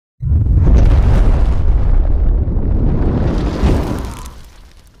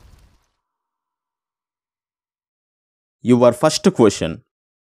Your first question.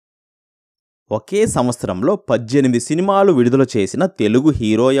 ఒకే సంవత్సరంలో 18 సినిమాలు విడుదల చేసిన తెలుగు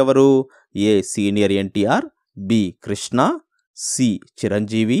హీరో ఎవరు? A senior NTR, B Krishna, C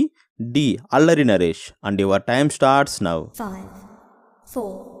Chiranjeevi, D Allari Naresh. And your time starts now. 5,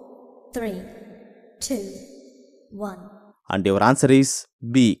 4, 3, 2, 1. And your answer is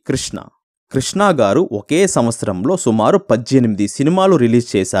B Krishna. Krishna గారు ఒకే సంవత్సరంలో సుమారు 18 సినిమాలు రిలీజ్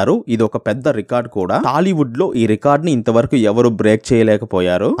చేశారు. ఇది ఒక పెద్ద రికార్డ్ కూడా. టాలీవుడ్ లో ఈ రికార్డ్ ని ఇంతవరకు ఎవరు బ్రేక్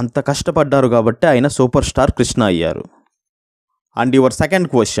చేయలేకపోయారు. అంత కష్టపడ్డారు కాబట్టి ఆయన సూపర్ స్టార్ కృష్ణ అయ్యారు. And your second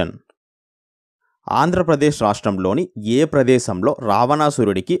question. Andhra Pradesh రాష్ట్రంలోని ఏ ప్రదేశంలో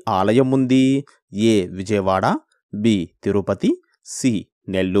రావణాసురుడికి ఆలయం ఉంది? ఏ Vijayawada, B Tirupati, C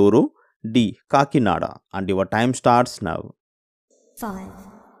Nellore, D Kakinada. And your time starts now. 5,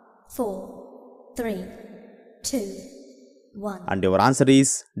 4, 3, 2, 1. And your answer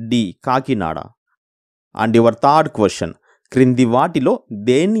is D Kakinada. And your third question. క్రింది వాటిలో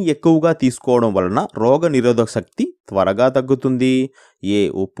దేన్ని ఎక్కువగా తీసుకోవడం వలన రోగ నిరోధక శక్తి త్వరగా తగ్గుతుంది? ఏ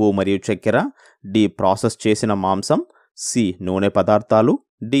ఉప్పు మరియు చక్కెర, డి ప్రాసెస్ చేసిన మాంసం, సి నూనె పదార్థాలు,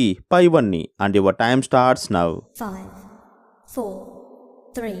 డి పైవన్నీ. And your time starts now. 5, 4,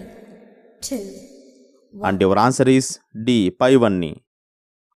 3, 2, 1. And your answer is D పైవన్నీ.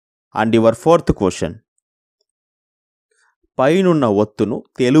 And your fourth question. పైనున్న ఒత్తును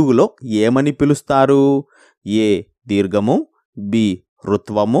తెలుగులో ఏమని పిలుస్తారు? ఏ దీర్ఘము, B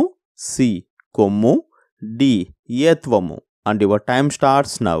రుత్వము, C Kommu, D ఏత్వము. And your time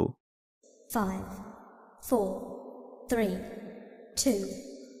starts now. 5, 4, 3, 2,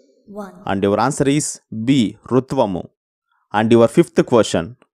 1. And your answer is B రుత్వము. And your fifth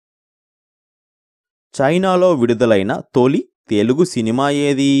question. చైనాలో విడుదలైన తొలి Telugu cinema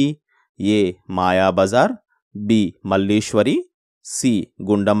ఏది? ఏ Mayabazar, B Malleswari, C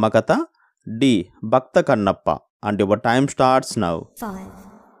Gundamma కథ, D Bhakta Kannappa. And your time starts now. 5,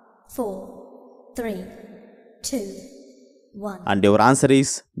 4, 3, 2, 1. And your answer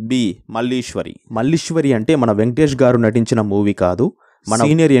is B Malleswari. Malleswari అంటే మన వెంకటేష్ గారు నటించిన movie కాదు, మన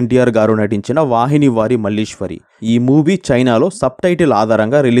సీనియర్ ఎన్టీఆర్ గారు నటించిన వాహిని వారి మల్లీశ్వరి. ఈ మూవీ చైనాలో సబ్ టైటిల్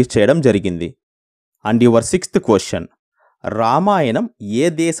ఆధారంగా రిలీజ్ చేయడం జరిగింది. And your sixth question. Ramayanam ఏ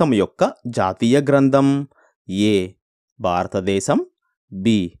దేశం యొక్క జాతీయ గ్రంథం? ఏ భారతదేశం,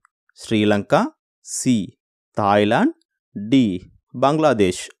 B Sri Lanka, C Thailand, D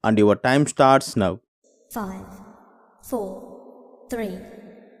Bangladesh. And your time starts now. 5, 4, 3,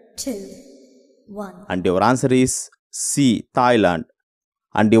 2, 1. And your answer is C Thailand.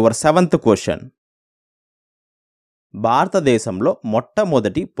 And your seventh question. భారతదేశంలో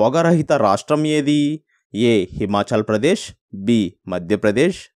మొట్టమొదటి పొగరహిత రాష్ట్రం ఏది? ఏ Himachal Pradesh, B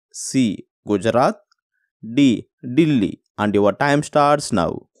Madhya Pradesh, C Gujarat, D Delhi. And your time starts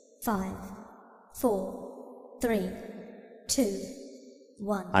now. 5, 4, 3, 2,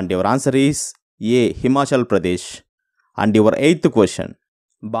 1. And your answer is a Himachal Pradesh. And your eighth question.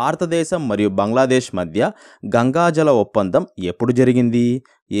 భారతదేశం మరియు బంగ్లాదేశ్ మధ్య గంగాజల ఒప్పందం ఎప్పుడు జరిగింది?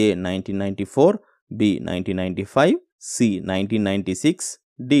 ఏ 1994, B 1995, C 1996,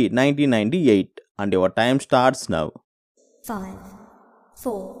 D 1998. And your time starts now. 5,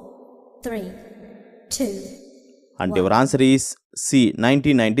 4, 3, 2, and your answer is C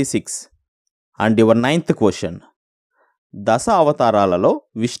 1996. And your ninth question. దశ అవతారాలలో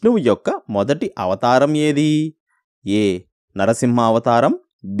విష్ణువు యొక్క మొదటి అవతారం ఏది? ఏ నరసింహ అవతారం,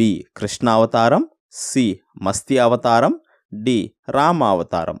 బి కృష్ణ అవతారం, సి మస్తి అవతారం, డి రామ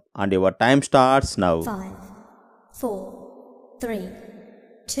అవతారం. And your time starts now. 5, 4, 3,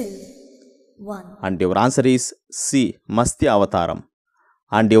 2, 1. And your answer is C masti అవతారం.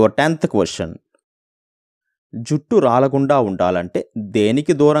 And your 10th question. జుట్టు రాలకుండా ఉండాలంటే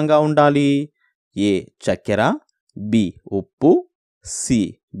దేనికి దూరంగా ఉండాలి? ఏ చక్కెర, బి ఉప్పు, సి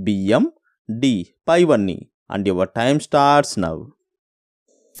బియ్యం, డి పైవన్నీ. And your time starts now.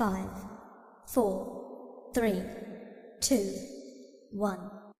 5, 4, 3, 2, 1.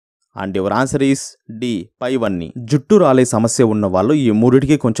 And your answer is D పైవన్నీ. జుట్టు రాలే సమస్య ఉన్న వాళ్ళు ఈ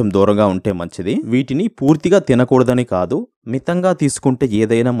మూడిటికి కొంచెం దూరంగా ఉంటే మంచిది. వీటిని పూర్తిగా తినకూడదని కాదు, మితంగా తీసుకుంటే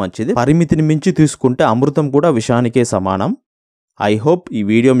ఏదైనా మంచిది. పరిమితిని మించి తీసుకుంటే అమృతం కూడా విషానికే సమానం. ఐ హోప్ ఈ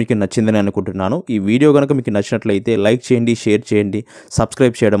వీడియో మీకు నచ్చిందని అనుకుంటున్నాను. ఈ వీడియో కనుక మీకు నచ్చినట్లయితే లైక్ చేయండి, షేర్ చేయండి,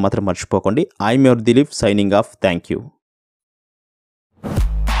 సబ్స్క్రైబ్ చేయడం మాత్రం మర్చిపోకండి. I'm your Dilip signing off. Thank you.